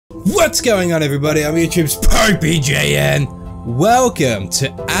What's going on, everybody? I'm YouTube's popeyJN. Welcome to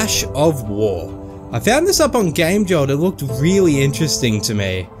Ash of War. I found this up on Game Jolt. It looked really interesting to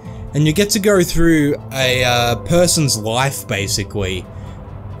me. And you get to go through a person's life, basically.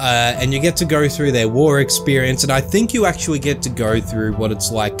 And you get to go through their war experience. And I think you actually get to go through what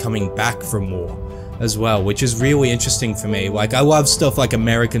it's like coming back from war as well, which is really interesting for me. Like, I love stuff like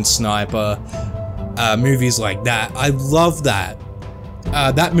American Sniper, movies like that. I love that.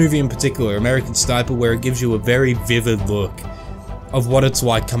 That movie in particular, American Sniper, where it gives you a very vivid look of what it's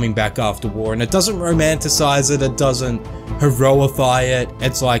like coming back after war, and it doesn't romanticize it, it doesn't heroify it.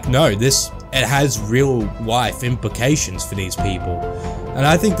 It's like, no, it has real life implications for these people. And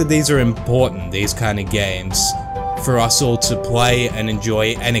I think that these are important, these kind of games, for us all to play and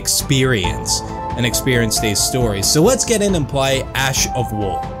enjoy and experience these stories. So let's get in and play Ash of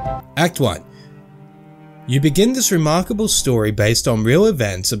War. Act 1. You begin this remarkable story based on real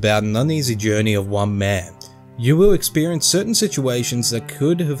events about an uneasy journey of one man. You will experience certain situations that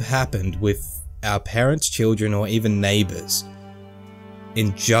could have happened with our parents, children, or even neighbors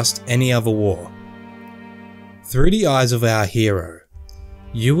in just any other war. Through the eyes of our hero,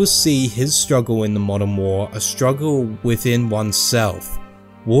 you will see his struggle in the modern war, a struggle within oneself.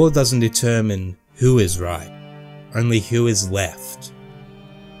 War doesn't determine who is right, only who is left.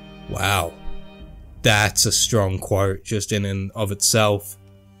 Wow. That's a strong quote just in and of itself.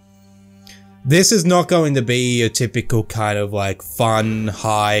 This is not going to be a typical kind of like fun,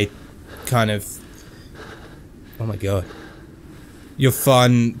 high kind of... Oh my god. Your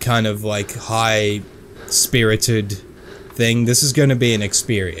fun kind of like high-spirited thing. This is going to be an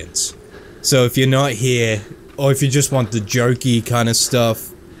experience. So if you're not here, or if you just want the jokey kind of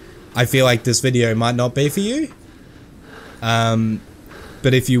stuff, I feel like this video might not be for you.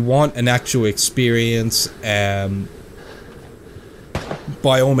 But if you want an actual experience, by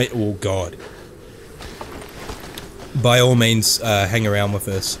all means, oh god. By all means, hang around with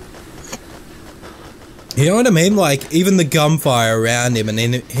us. You know what I mean? Like, even the gunfire around him and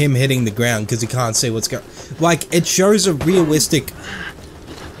him hitting the ground because he can't see what's going... Like, it shows a realistic...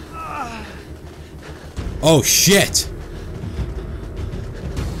 Oh shit!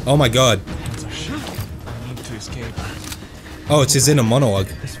 Oh my god. Oh, it's his inner monologue.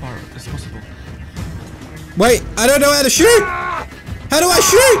 As far as possible. Wait, I don't know how to shoot! How do I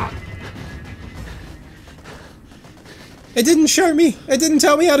shoot? It didn't show me. It didn't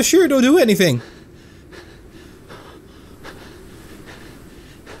tell me how to shoot or do anything.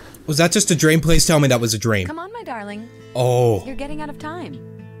 Was that just a dream? Please tell me that was a dream. Come on, my darling. Oh. You're getting out of time.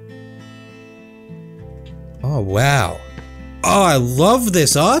 Oh, wow. Oh, I love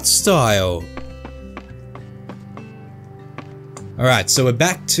this art style. Alright, so we're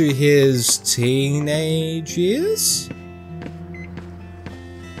back to his teenage years?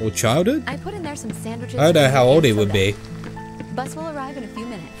 Or childhood? I put in there some sandwiches. I don't know how old he would be. Bus will arrive in a few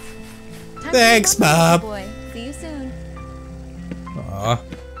minutes. Thanks, Bob. Boy. See you soon. Aww.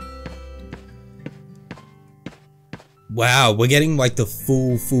 Wow, we're getting like the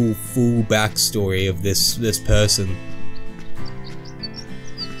full backstory of this person.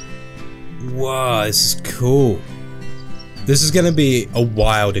 Wow, this is cool. This is going to be a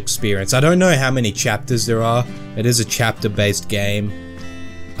wild experience. I don't know how many chapters there are. It is a chapter-based game.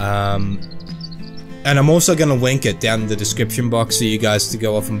 And I'm also going to link it down in the description box for you guys to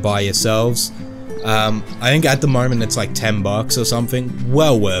go off and buy yourselves. I think at the moment it's like 10 bucks or something.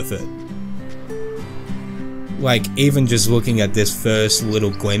 Well worth it. Like, even just looking at this first little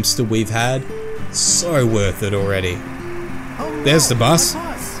glimpse that we've had, so worth it already. Oh, no, there's the bus.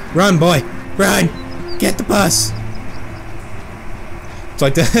 Run, boy! Run! Get the bus!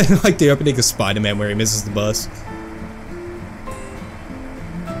 It's like the opening of Spider-Man where he misses the bus.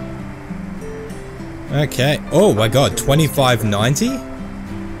 Okay. Oh my god, 25.90?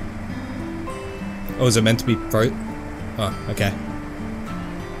 Oh, is it meant to be pro? Oh, okay.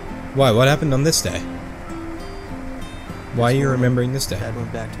 Why? What happened on this day? Why are you remembering this day? Dad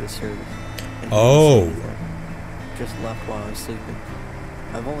went back to the service. Oh. Just left while I was sleeping.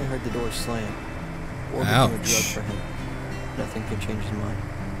 I've only heard the door slam. Or ouch. A drug for him. Nothing could change his mind.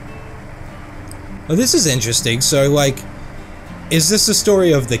 Oh, this is interesting. So, like, is this the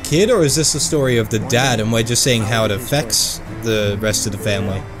story of the kid, or is this the story of the dad, and we're just seeing how it affects the rest of the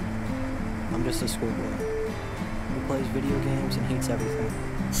family? I'm just a schoolboy. He plays video games and hates everything.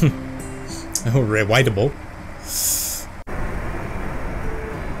 Oh, relatable.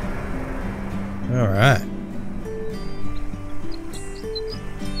 Alright.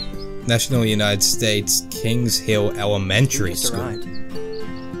 National United States Kings Hill Elementary School. Arrived.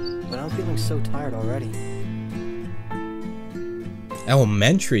 But I'm feeling so tired already.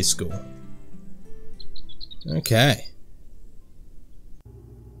 Elementary school. Okay.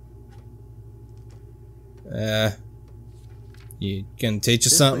 You gonna teach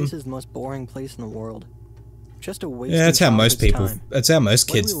us something? This place is the most boring place in the world. Just a waste. Yeah, that's how most people. Time. That's how most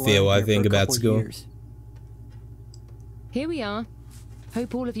What did kids we feel. learn I here think for a about couple school. years? Here we are.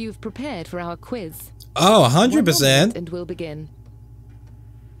 Hope all of you have prepared for our quiz. Oh, One more minute 100%. and we'll begin.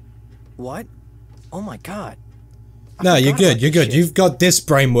 What? Oh my god. I No, you're forgot good. about You're this good. shit. You've got this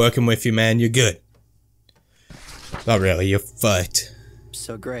brain working with you, man. You're good. Not really. You're fucked.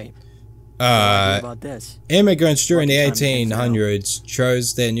 So great. What do I do about this? Immigrants during the Lucky time to 1800s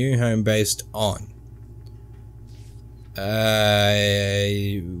chose their new home based on.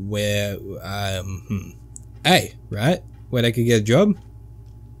 Where, A, right? Where they could get a job?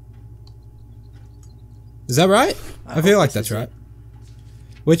 Is that right? I feel hope like this that's is right. it.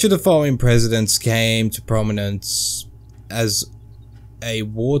 Which of the following presidents came to prominence as a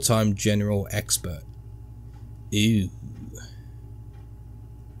wartime general expert? Ew.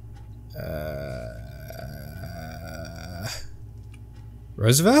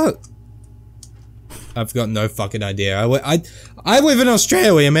 Roosevelt? I've got no fucking idea. I live in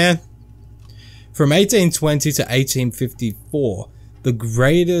Australia, man. From 1820 to 1854, the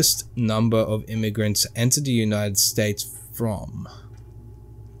greatest number of immigrants entered the United States from.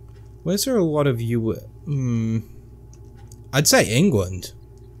 Where's there a lot of you? I'd say England.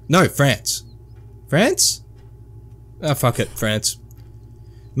 No, France. France? Ah, fuck it, France.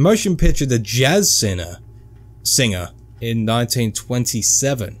 Motion picture The Jazz Singer in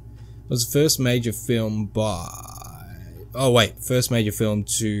 1927 was the first major film by... Oh wait, first major film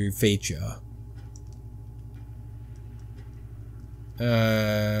to feature.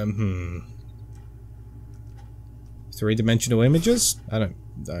 Three-dimensional images? I don't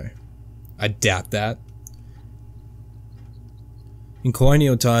know. I doubt that. In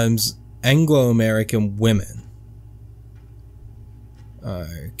colonial times, Anglo-American women.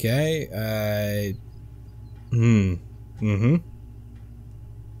 Okay, the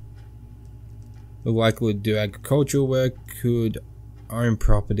likely to do agricultural work, could own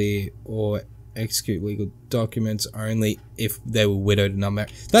property, or execute legal documents only if they were widowed and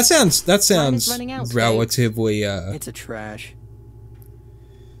unmarried. That sounds running out, relatively It's a trash.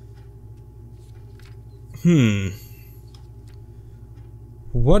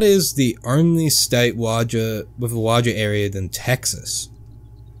 What is the only state with a larger area than Texas?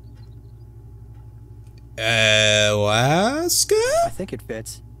 Alaska? I think it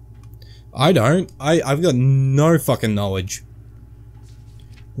fits. I don't. I've got no fucking knowledge.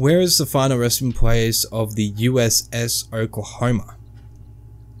 Where is the final resting place of the USS Oklahoma?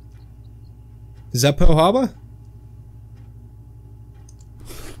 Is that Pearl Harbor?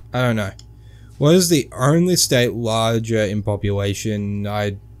 I don't know. What is the only state larger in population?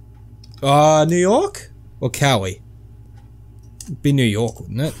 New York? Or Cali? It'd be New York,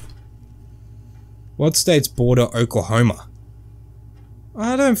 wouldn't it? What states border Oklahoma?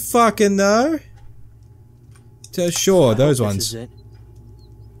 I don't fucking know. Sure, I those hope this ones. is it.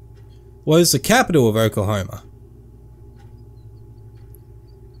 What is the capital of Oklahoma?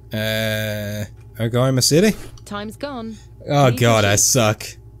 Oklahoma City? Time's gone. Oh Leave god, your I sheet. suck.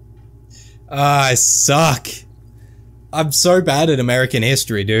 I suck. I'm so bad at American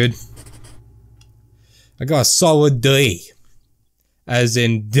history, dude. I got a solid D. As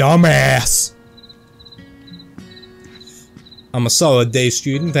in dumbass. I'm a solid D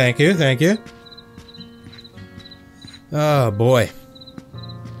student, thank you, thank you. Oh boy.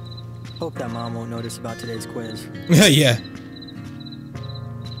 Hope that mom won't notice about today's quiz. Yeah.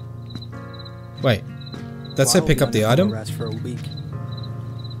 Wait. That's Why it, will pick be up the under item? arrest for a week?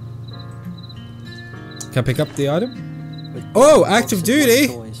 Can I pick up the item? With Oh, books active and duty.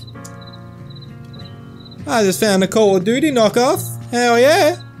 toys. I just found a Call of Duty knockoff. Hell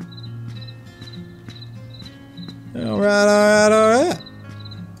yeah. Alright, alright, alright.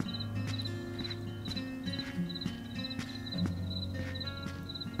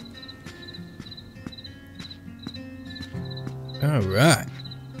 Alright.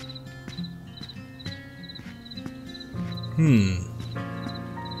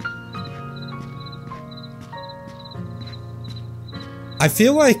 I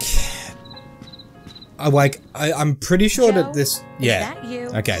feel like I'm pretty sure Joe, that this Is yeah. that you?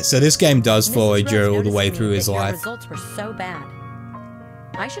 Okay, so this game does follow Mrs. Rose Joe all the noticed way to through me his that your life. results were so bad.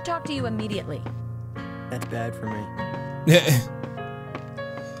 I should talk to you immediately. That's bad for me.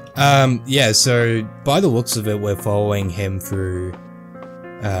 Yeah, so by the looks of it, we're following him through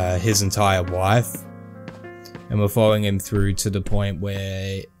his entire life. And we're following him through to the point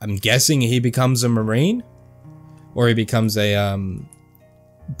where I'm guessing he becomes a Marine? Or he becomes a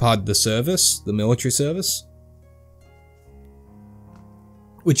part of the service, the military service.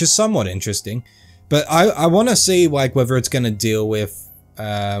 Which is somewhat interesting. But I want to see like whether it's going to deal with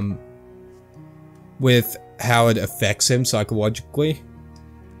how it affects him psychologically.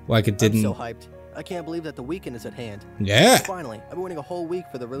 Like it didn't. I'm so hyped. I can't believe that the weekend is at hand. Yeah. Finally, I've been waiting a whole week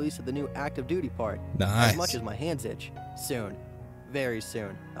for the release of the new active duty part. Nice. As much as my hands itch. Soon. Very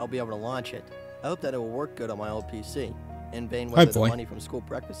soon. I'll be able to launch it. I hope that it will work good on my old PC. In vain whether the money from school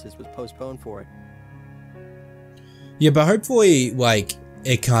breakfasts was postponed for it. Yeah, but hopefully, like,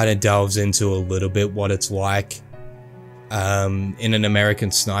 it kind of delves into a little bit what it's like in an American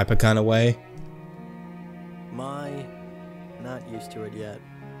Sniper kind of way. My not used to it yet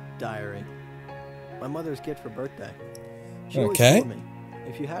diary. My mother's gift for birthday. She always told me,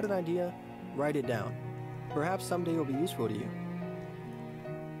 if you had an idea, write it down. Perhaps someday it'll be useful to you.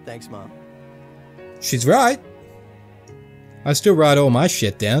 Thanks, Mom. She's right. I still write all my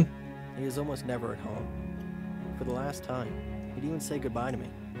shit down. He is almost never at home. For the last time, he'd even say goodbye to me.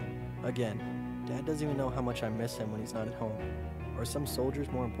 Again, Dad doesn't even know how much I miss him when he's not at home. Are some soldiers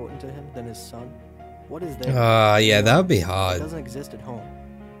more important to him than his son? What is there? Yeah, that would be hard. It doesn't exist at home.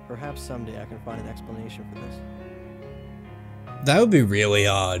 Perhaps someday I can find an explanation for this. That would be really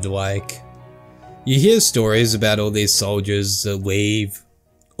hard. Like, you hear stories about all these soldiers that leave,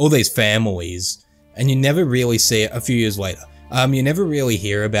 all these families, and you never really see it a few years later. You never really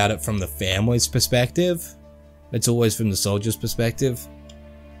hear about it from the family's perspective. It's always from the soldier's perspective.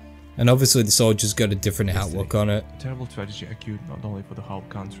 And obviously the soldier's got a different outlook on it. A terrible tragedy occurred not only for the whole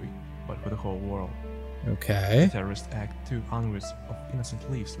country, but for the whole world. Okay. The terrorist act took hundreds of innocent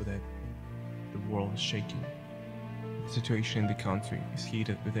lives with it. The world is shaking. The situation in the country is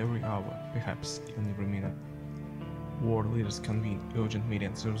heated with every hour, perhaps even every minute. World leaders convene urgent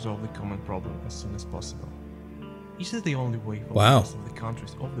meetings to resolve the common problem as soon as possible. Is it the only way for the rest of the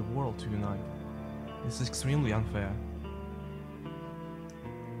countries of the world to unite? This is extremely unfair.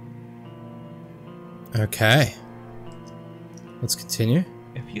 Okay. Let's continue.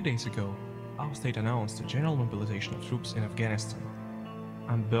 A few days ago, our state announced a general mobilization of troops in Afghanistan.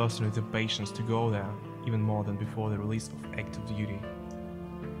 I'm bursting with impatience to go there, even more than before the release of active duty.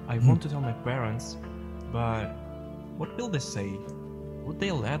 I want to tell my parents, but what will they say? Would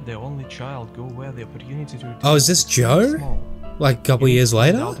they let their only child go where the opportunity to... Oh, is this Joe? Like a couple years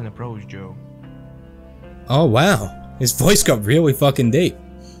later? Out and approach Joe. Oh wow, his voice got really fucking deep.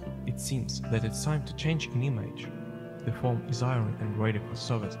 It seems that it's time to change an image. The form is iron and ready for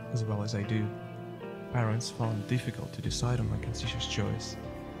service as well as I do. Parents found it difficult to decide on my conscientious choice.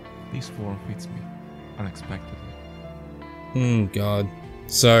 This form fits me, unexpectedly. God.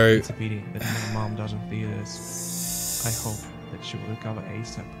 So... It's a pity that my mom doesn't feel this. I hope that she will recover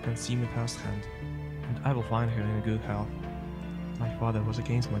ASAP and see me firsthand, and I will find her in good health. My father was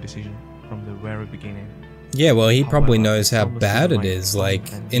against my decision from the very beginning. Yeah, well, he probably knows how bad it is, like,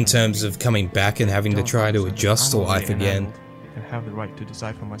 in terms of coming back and having to try to adjust to life again. I have the right to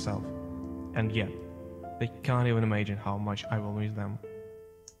decide for myself, and yet, they can't even imagine how much I will miss them.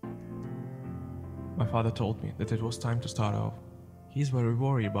 My father told me that it was time to start off. He's very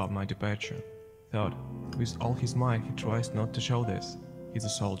worried about my departure. Thought, with all his might, he tries not to show this. He's a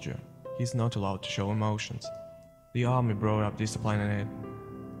soldier. He's not allowed to show emotions. The army brought up discipline in it.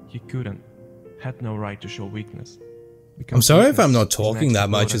 He couldn't. Had no right to show weakness. I'm sorry if I'm not talking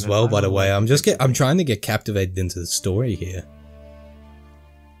that much as well, by the way. I'm trying to get captivated into the story here.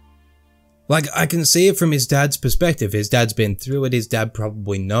 Like, I can see it from his dad's perspective. His dad's been through it. His dad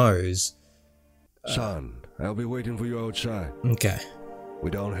probably knows. Son, I'll be waiting for you outside. Okay. We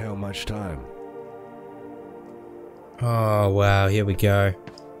don't have much time. Oh, wow. Here we go.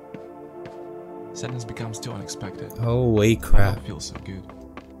 Sadness becomes too unexpected. Holy crap. I don't feel so good.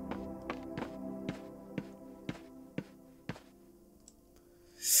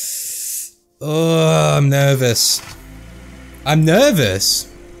 Oh, I'm nervous. I'm nervous.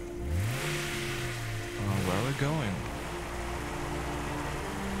 Where are we going?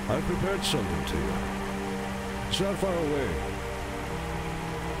 I prepared something to you. It's not far away.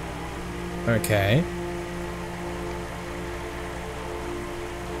 Okay.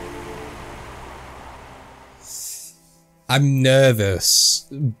 I'm nervous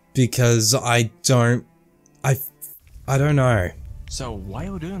because I don't know. So why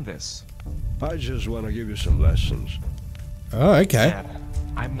are we doing this? I just want to give you some lessons. Oh, okay. Dad,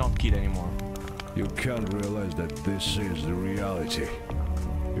 I'm not kid anymore. You can't realize that this is the reality.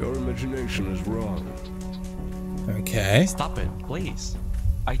 Your imagination is wrong. Okay. Stop it, please.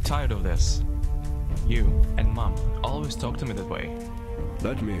 I'm tired of this. You and Mom always talk to me that way.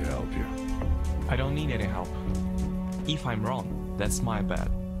 Let me help you. I don't need any help. If I'm wrong, That's my bad.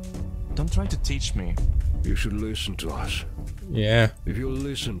 Don't try to teach me. You should listen to us. Yeah. If you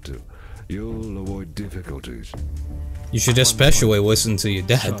listen to, you'll avoid difficulties. You should especially listen to your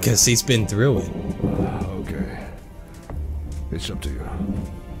dad, because he's been through it. Okay. It's up to you.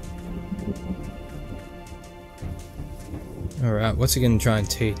 Alright, what's he gonna try and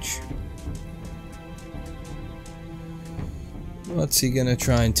teach? What's he gonna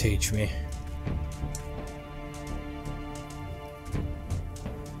try and teach me?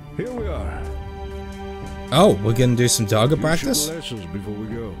 Here we are. Oh, we're gonna do some target practice? Lessons before we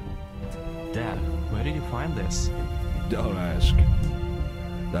go. Dad, where did you find this? Don't ask.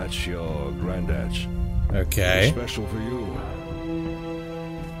 That's your granddad's. Okay. Special for you.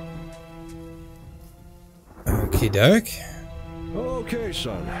 Okie doke. Okay,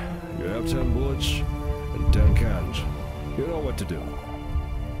 son. You have 10 bullets and 10 cans. You know what to do.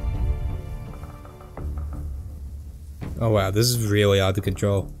 Oh wow, this is really hard to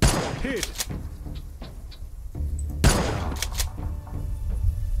control. Hit!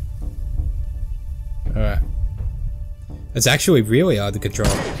 Alright. It's actually really hard to control.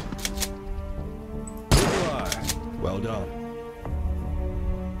 Well done.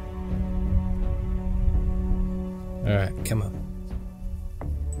 Alright, come on.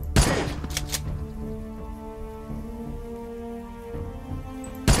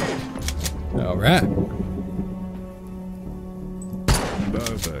 Alright.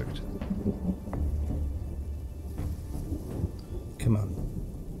 Perfect. Come on.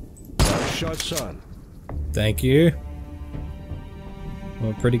 Nice shot, son. Thank you.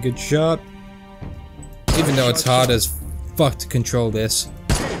 Well, pretty good shot. Even though it's hard as fuck to control this.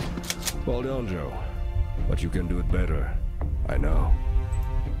 Well done, Joe. But you can do it better. I know.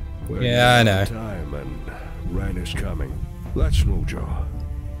 Yeah, I know. Time and rain is coming. Let's move, Joe.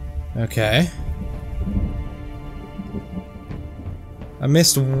 Okay. I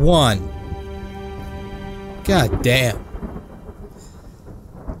missed one. God damn.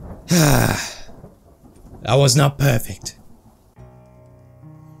 That was not perfect.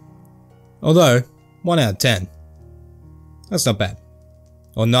 Although, 1 out of 10. That's not bad.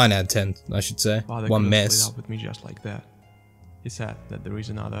 Or 9 out of 10, I should say. Father One couldn't miss. split up with me just like that. He said that there is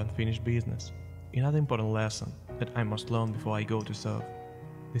another unfinished business, another important lesson that I must learn before I go to serve.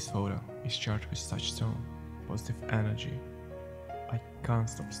 This photo is charged with such strong, positive energy. I can't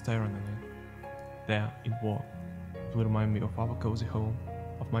stop staring at it. There, in war, it will remind me of our cozy home,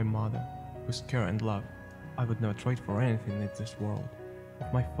 of my mother, whose care and love I would never trade for anything in this world,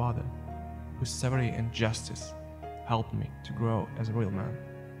 of my father, whose severity and justice helped me to grow as a real man.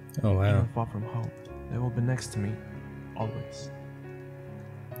 Oh wow. Even far from home, they will be next to me, always.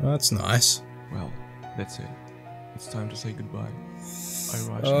 Well, that's nice. Well, that's it. It's time to say goodbye.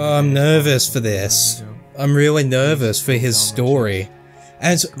 Oh, I'm nervous for this. I'm really nervous for his story.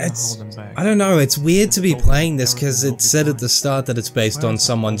 And it's I don't know, it's weird to be playing this because it said at the start that it's based on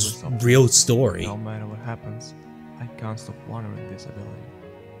someone's real story. No matter what happens, I can't stop wondering this ability.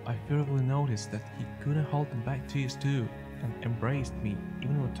 I fearfully noticed that he couldn't hold them back tears too, and embraced me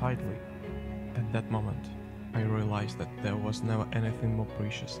even more tightly. At that moment, I realized that there was never anything more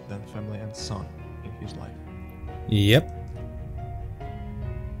precious than family and son in his life. Yep.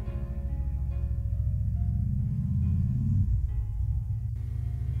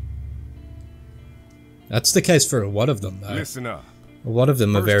 That's the case for a lot of them, though. Listen up. A lot of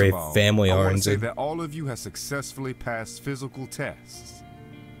them are very I want to say family-oriented. that all of you have successfully passed physical tests.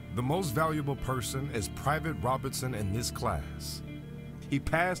 The most valuable person is Private Robertson in this class. He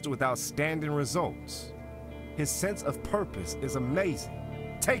passed with outstanding results. His sense of purpose is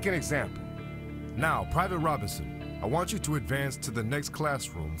amazing. Take an example. Now, Private Robertson, I want you to advance to the next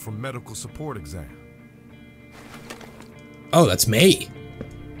classroom for medical support exam. Oh, that's me.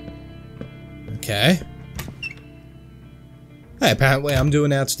 Okay. Hey, apparently I'm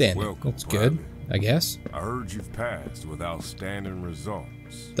doing outstanding. Welcome, That's good, Private. I guess. I heard you've passed with outstanding results.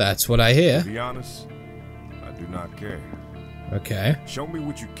 That's what I hear. To be honest, I do not care. Okay. Show me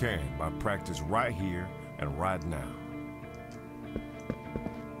what you can by practice right here and right now.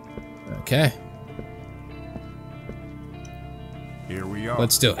 Okay. Here we are.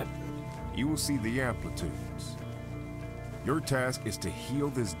 Let's do it. You will see the amplitudes. Your task is to heal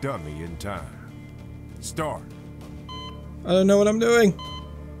this dummy in time. Start. I don't know what I'm doing.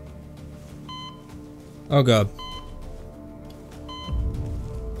 Oh god.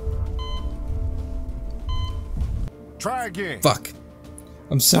 Try again. Fuck.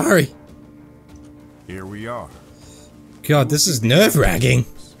 I'm sorry. Here we are. God, this is nerve-wracking.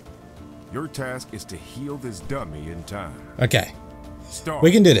 Your task is to heal this dummy in time. Okay. Start.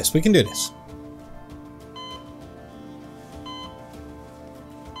 We can do this. We can do this.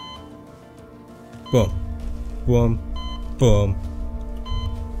 Boom. Boom. Boom.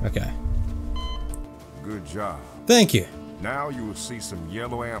 Okay. Good job. Thank you. Now you will see some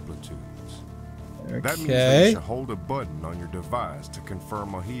yellow amplitudes. That means that Okay. you should hold a button on your device to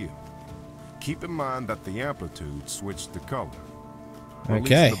confirm a heal. Keep in mind that the amplitude switched the color. Release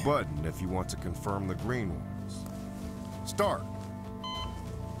Okay. the button if you want to confirm the green ones. Start.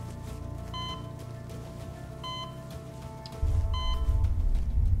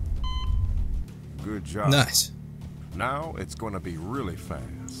 Good job. Nice. Now it's going to be really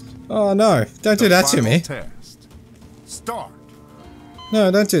fast. Oh no, don't do The that to final me. Test. Start.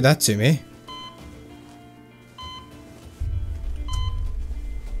 No, don't do that to me.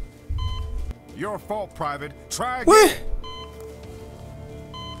 Your fault, Private. Try again. What?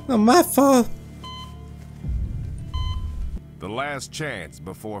 Not my fault. The last chance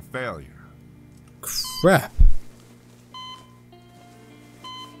before failure. Crap.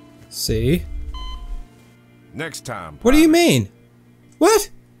 See? Next time. What do you Private. mean? What?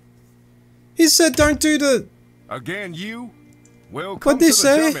 He said don't do the... Again, you? Welcome What'd they to the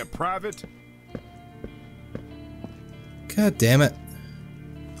say? tournament, Private. God damn it.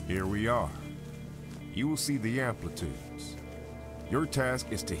 Here we are. You will see the amplitudes. Your task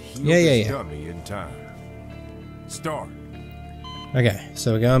is to heal Yeah, this yeah. dummy in time. Start. Okay,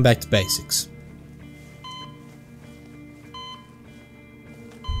 so we're going back to basics.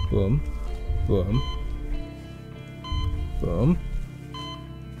 Boom. Boom. Boom.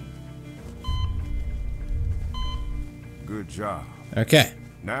 Good job. Okay.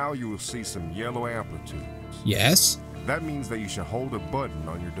 Now you will see some yellow amplitudes. Yes. That means that you should hold a button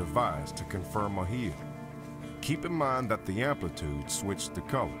on your device to confirm a heal. Keep in mind that the amplitude switched the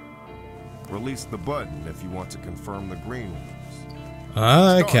color. Release the button if you want to confirm the green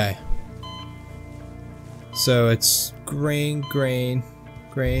ones. Okay. So it's green, green,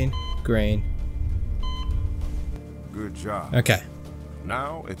 green, green. Good job. Okay.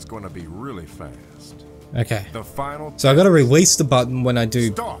 Now it's going to be really fast. Okay. The final So I gotta release the button when I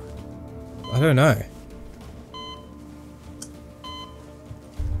do... start. I don't know.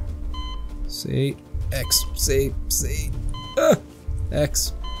 C, X, C, C,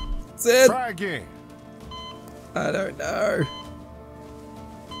 X, Z. Try again. I don't know.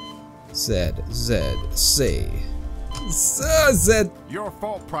 Z, Z, C, Z. Your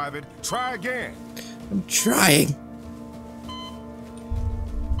fault, Private. Try again. I'm trying.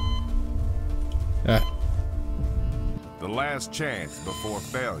 The last chance before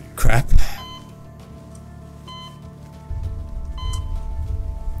failure. Crap.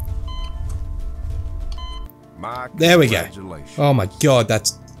 My There we go. congratulations. Oh my god,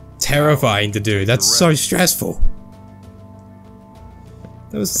 that's terrifying to do. That's so stressful.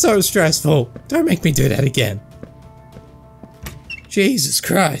 That was so stressful. Don't make me do that again. Jesus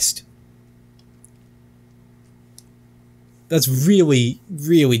Christ. That's really,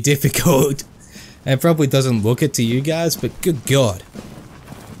 really difficult. And it probably doesn't look it to you guys, but good god.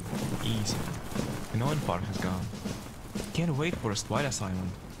 Easy. The annoying part has gone. Can't wait for a Twilight assignment.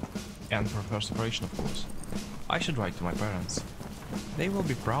 And for first operation, of course. I should write to my parents. They will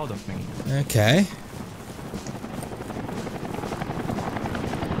be proud of me. Okay.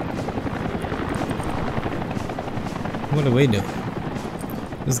 What do we do?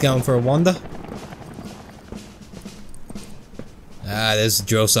 Just going for a wander? Ah, there's the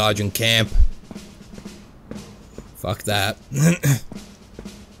drill sergeant camp. Fuck that.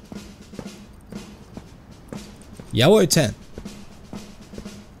 Yellow 10.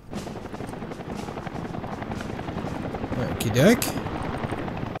 Okie doke.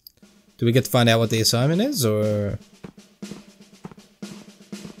 Do we get to find out what the assignment is, or...?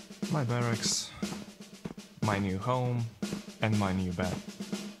 My barracks, my new home, and my new bed.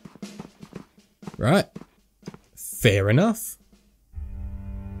 Right. Fair enough.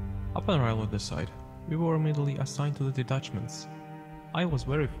 Upon arrival at the site, we were immediately assigned to the detachments. I was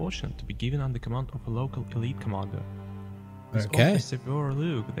very fortunate to be given under command of a local elite commander. With Okay. all the severe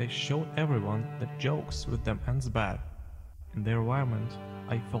look, they showed everyone that jokes with them ends bad. In their environment,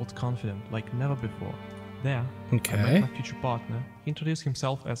 I felt confident like never before. There, I Okay. met my future partner. He introduced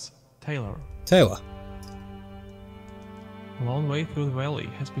himself as Taylor. Taylor. A long way through the valley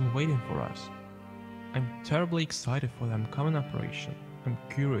has been waiting for us. I'm terribly excited for the upcoming operation. I'm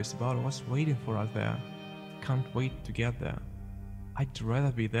curious about what's waiting for us there. Can't wait to get there. I'd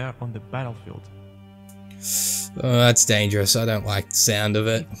rather be there on the battlefield. Oh, that's dangerous. I don't like the sound of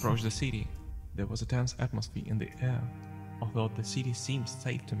it. Approached the city. There was a tense atmosphere in the air, although the city seemed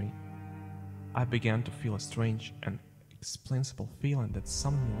safe to me. I began to feel a strange and inexplicable feeling that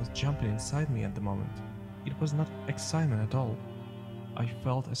someone was jumping inside me at the moment. It was not excitement at all. I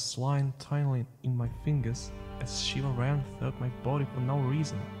felt a slime tingling in my fingers as Shiva ran throughout my body for no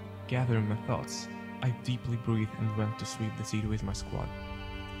reason. Gathering my thoughts, I deeply breathed and went to sweep the city with my squad.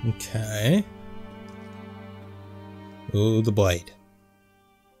 Okay. Oh, the blade.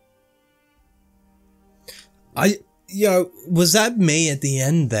 Was that me at the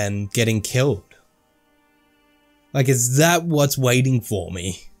end then getting killed? Like, is that what's waiting for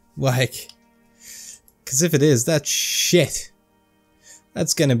me? Like, because if it is, that's shit.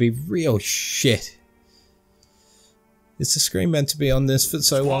 That's gonna be real shit. Is the screen meant to be on this for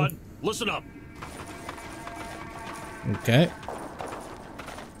so long? Listen up. Okay.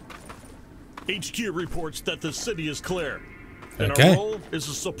 HQ reports that the city is clear. And Okay. our role is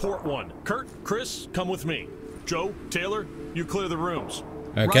a support one. Kurt, Chris, come with me. Joe, Taylor, you clear the rooms.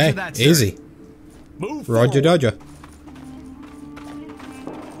 Okay. Roger that, sir. Easy. Move Roger forward. Dodger.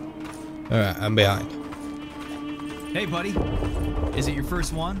 Alright, I'm behind. Hey, buddy. Is it your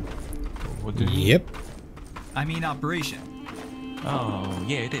first one? What do you mean? Yep. I mean operation. Oh,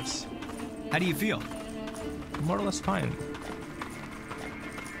 yeah, it is. How do you feel? More or less fine.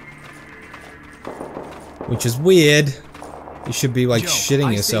 Which is weird. You should be like Joe, shitting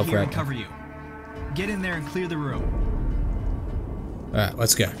I yourself stay here right and now. cover you. Get in there and clear the room. Alright,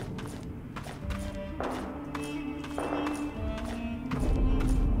 let's go.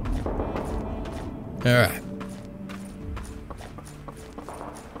 Alright.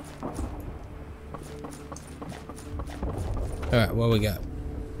 Alright, what we got?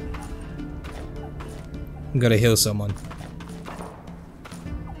 Gotta heal someone.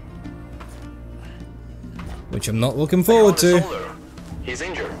 Which I'm not looking forward to. He's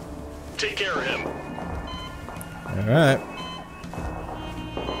injured. Take care of him. Alright.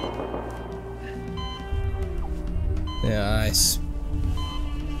 Nice.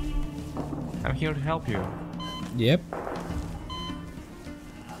 I'm here to help you. Yep.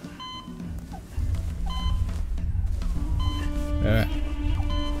 Alright.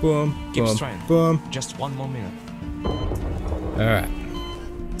 Boom, Keep boom, trying. boom. Just one more minute. Alright.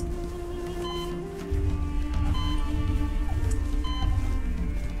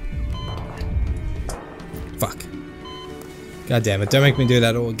 Fuck. God damn it, don't make me do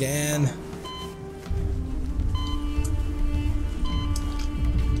that all again.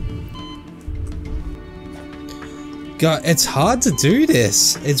 God, it's hard to do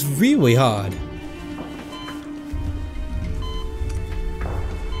this. It's really hard.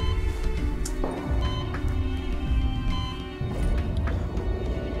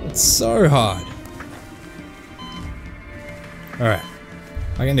 It's so hard. Alright.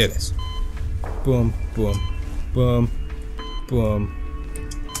 I can do this. Boom, boom, boom, boom,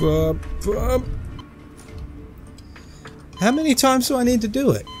 boom, boom. How many times do I need to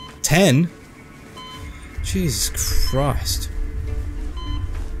do it? 10? Jesus Christ.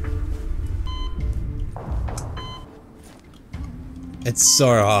 It's so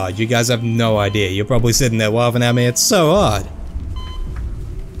hard. You guys have no idea. You're probably sitting there laughing at me. It's so hard.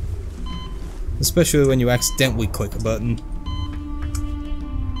 Especially when you accidentally click a button.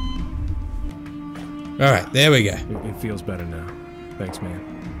 Alright, there we go. It feels better now. Thanks,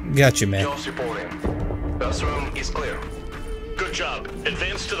 man. Gotcha, man. Joe's reporting. Bus room is clear. Good job.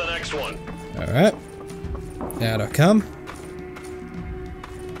 Advance to the next one. Alright. Out I come.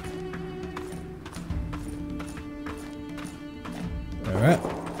 Alright.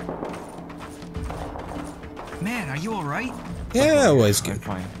 Man, are you alright? Yeah, always I'm good.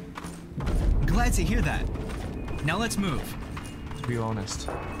 fine. Glad to hear that. Now let's move. To be honest,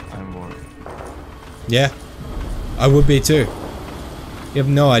 I'm worried. Yeah. I would be too. You have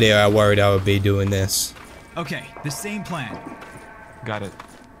no idea how worried I would be doing this. Okay, the same plan. Got it.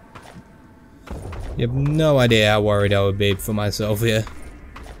 You have no idea how worried I would be for myself here.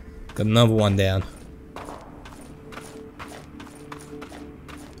 Got another one down.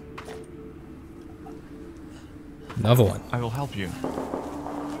 Another one. I will help you.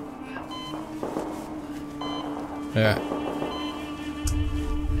 Alright.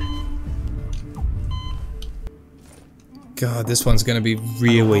 God, this one's gonna be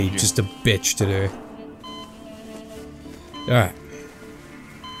really just a bitch to do. Alright.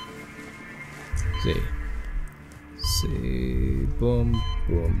 See. Boom,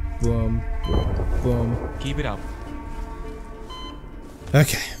 boom, boom, boom, boom. Keep it up.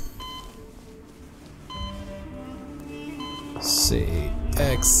 Okay. C,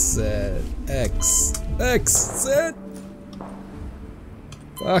 X, Z, X, X, Z.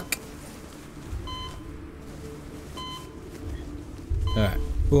 Fuck. Alright.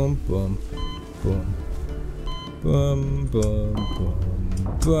 Boom, boom, boom. Boom, boom,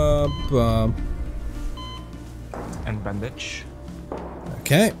 boom, boom, boom. And bandage.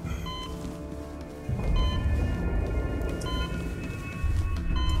 Okay.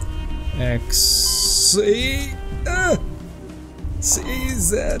 X C C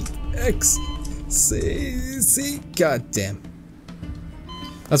Z X C C. God damn.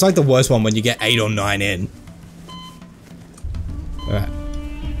 That's like the worst one when you get 8 or 9 in. Alright.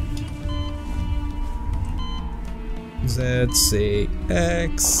 Z C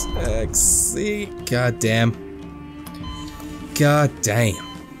X X C. God damn. God damn.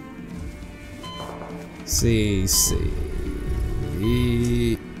 C C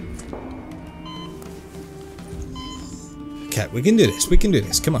E. Okay, we can do this. We can do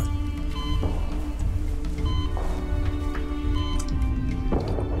this. Come on.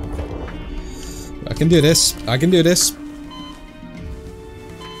 I can do this. I can do this.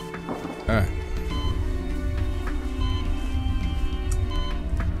 Alright.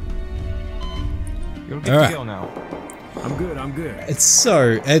 You're good to go now. I'm good, I'm good. It's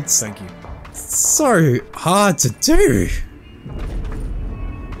so Thank you. so hard to do.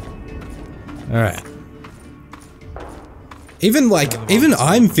 Alright. Even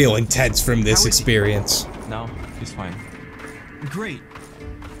I'm feeling tense from this experience. No, he's fine. Great.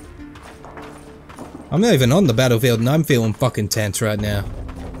 I'm not even on the battlefield and I'm feeling fucking tense right now.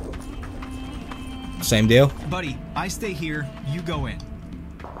 Same deal? Buddy, I stay here, you go in.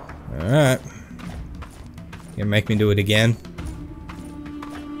 Alright. You gonna make me do it again?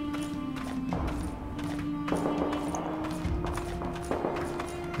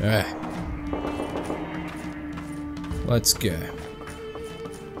 Alright. Let's go.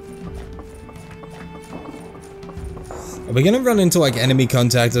 Are we gonna run into like enemy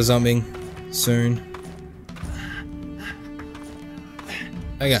contact or something soon?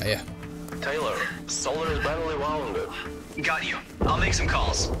 I got ya. Taylor, Solar is badly wounded. Got you. I'll make some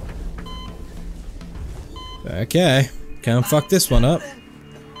calls. Okay. Can't fuck this one up.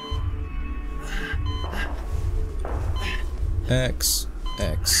 X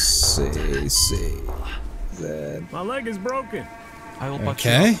X C C Z. My leg is broken. I will patch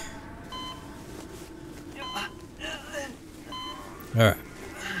you Okay. up. Alright.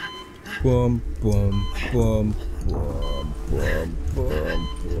 Boom, boom, boom, boom, boom, boom,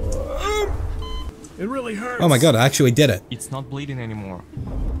 boom. It really hurts. Oh my god, I actually did it. It's not bleeding anymore.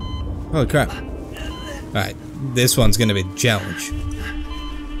 Holy crap. Alright, this one's gonna be a challenge.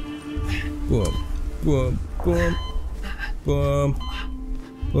 Boom, boom, boom, boom,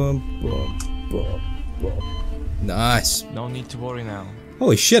 boom, boom, boom, boom. Nice. No need to worry now.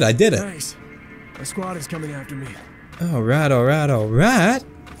 Holy shit, I did it. Thanks. My squad is coming after me. Alright, alright, alright.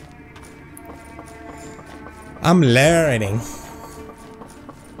 I'm learning.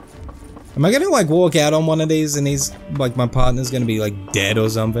 Am I gonna like walk out on one of these and he's like my partner's gonna be like dead or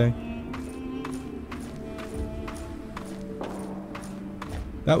something?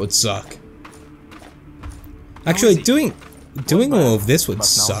 That would suck. Actually, doing all of this would But now it's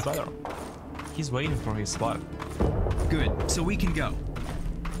suck. better. He's waiting for his spot. Good, so we can go.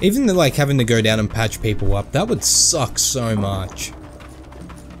 Even like having to go down and patch people up, that would suck so much.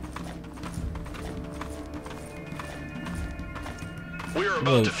 We're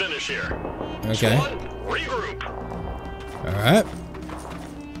about to finish here. Okay. Squad, regroup. Alright.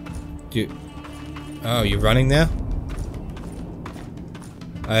 Oh, you're running now?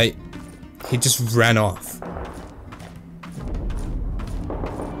 He just ran off.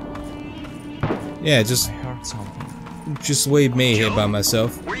 Yeah, I heard something. just leave me here by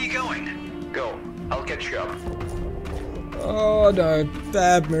myself. Where are you going? Go, I'll catch you up. Oh no,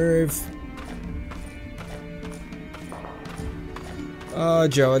 bad move. Oh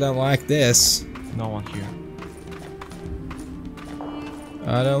Joe, I don't like this. No one here.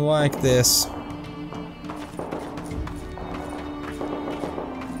 I don't like this.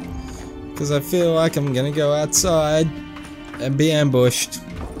 Because I feel like I'm gonna go outside and be ambushed.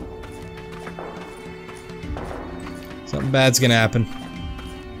 Something bad's gonna happen.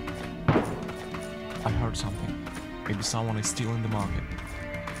 I heard something. Maybe someone is still in the market.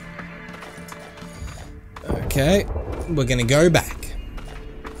 Okay, we're gonna go back.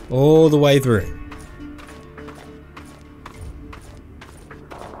 All the way through.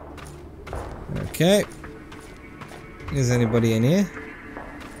 Okay. Is anybody in here?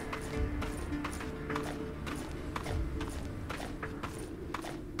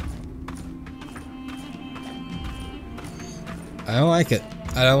 I don't like it.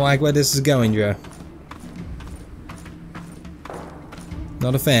 I don't like where this is going, Joe.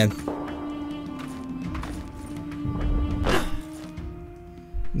 Not a fan.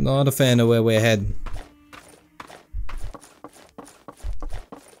 Not a fan of where we're heading.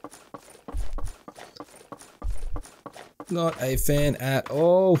 Not a fan at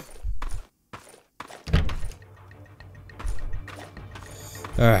all.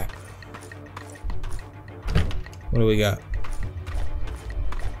 Alright. What do we got?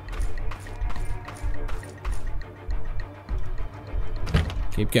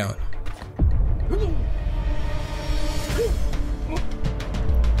 Keep going.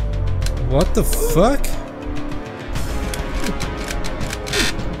 What the fuck?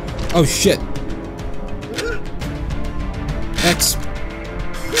 Oh shit. X.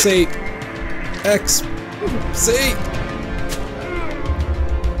 C. X. C.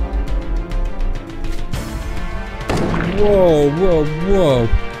 Whoa, whoa, whoa.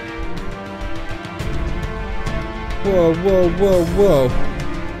 Whoa, whoa, whoa, whoa.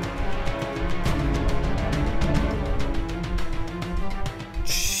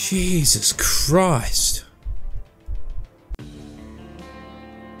 Jesus Christ.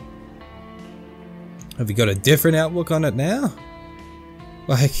 Have you got a different outlook on it now?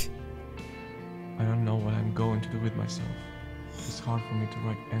 Like... I don't know what I'm going to do with myself. It's hard for me to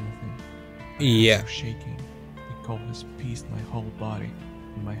write anything. Yeah. I'm shaking. The cold has pieced my whole body,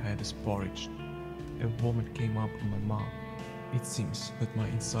 and my head is porridge. A vomit came up in my mouth. It seems that my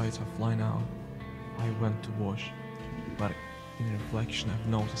insides are flying out. I went to wash, but in reflection I've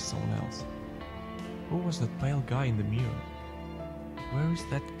noticed someone else. Who was that pale guy in the mirror? Where is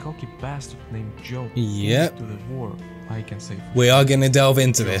that cocky bastard named Joe? Yep. To the war, I can say. We are gonna delve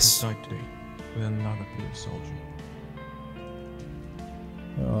into this. Today with another police soldier.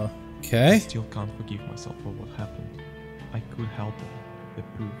 Okay. I still can't forgive myself for what happened. I could help it. The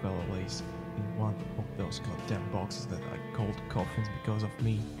poor fellow lays in one of those goddamn boxes that are called coffins because of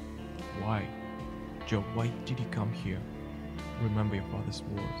me. Why? Joe, why did you come here? Remember your father's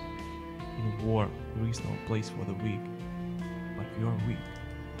words. In a war, there is no place for the weak. But you're weak.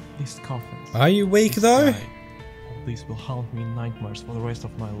 These coffins. Are you weak though? All these will haunt me in nightmares for the rest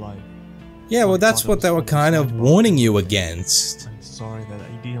of my life. Yeah, well that's what they were kind of warning you against. I'm sorry that I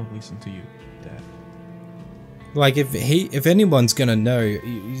didn't listen to you, Dad. Like if anyone's gonna know,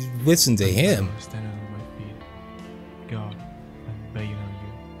 you listen to him. I'm standing on my feet. God, I'm begging on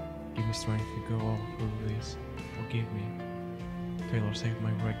you. Give me strength to go all through this. Forgive me. Taylor saved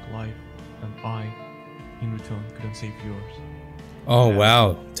my wrecked life, and I, in return, couldn't save yours. Oh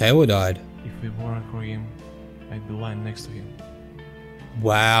wow, Taylor died. If it weren't for him, I'd be lying next to him.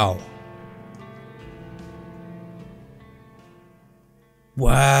 Wow.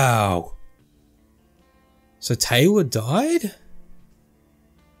 Wow. So Taylor died?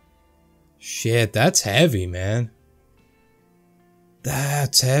 Shit, that's heavy, man.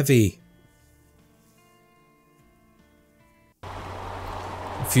 That's heavy.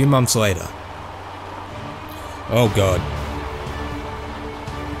 A few months later. Oh god.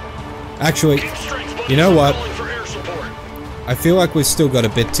 Actually, you know what? I feel like we've still got a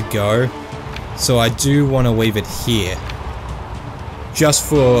bit to go, so I do want to leave it here. Just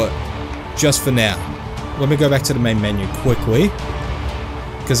for now. Let me go back to the main menu quickly,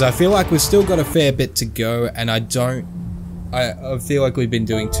 because I feel like we've still got a fair bit to go, and I feel like we've been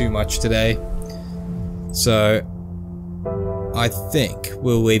doing too much today. So I think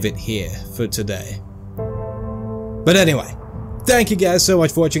we'll leave it here for today. But anyway, thank you guys so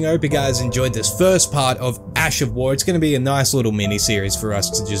much for watching. I hope you guys enjoyed this first part of Ash of War. It's going to be a nice little mini-series for us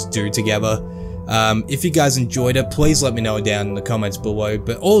to just do together. If you guys enjoyed it, please let me know down in the comments below.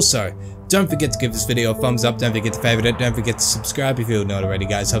 But also, don't forget to give this video a thumbs up. Don't forget to favorite it. Don't forget to subscribe if you're not already,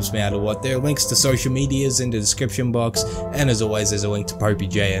 guys. Helps me out a lot. There are links to social medias in the description box. And as always, there's a link to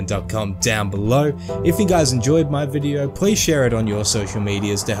popeyJN.com down below. If you guys enjoyed my video, please share it on your social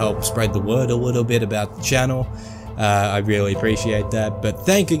medias to help spread the word a little bit about the channel. I really appreciate that. But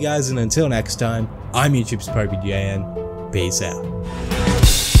thank you guys, and until next time, I'm YouTube's popeyJN. Peace out.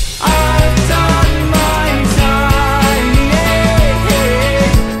 I've done my time, yeah.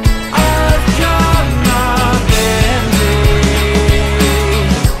 I've done my bending,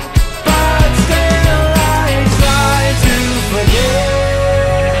 but still I try to forget,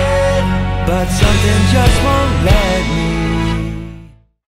 but something just won't let me.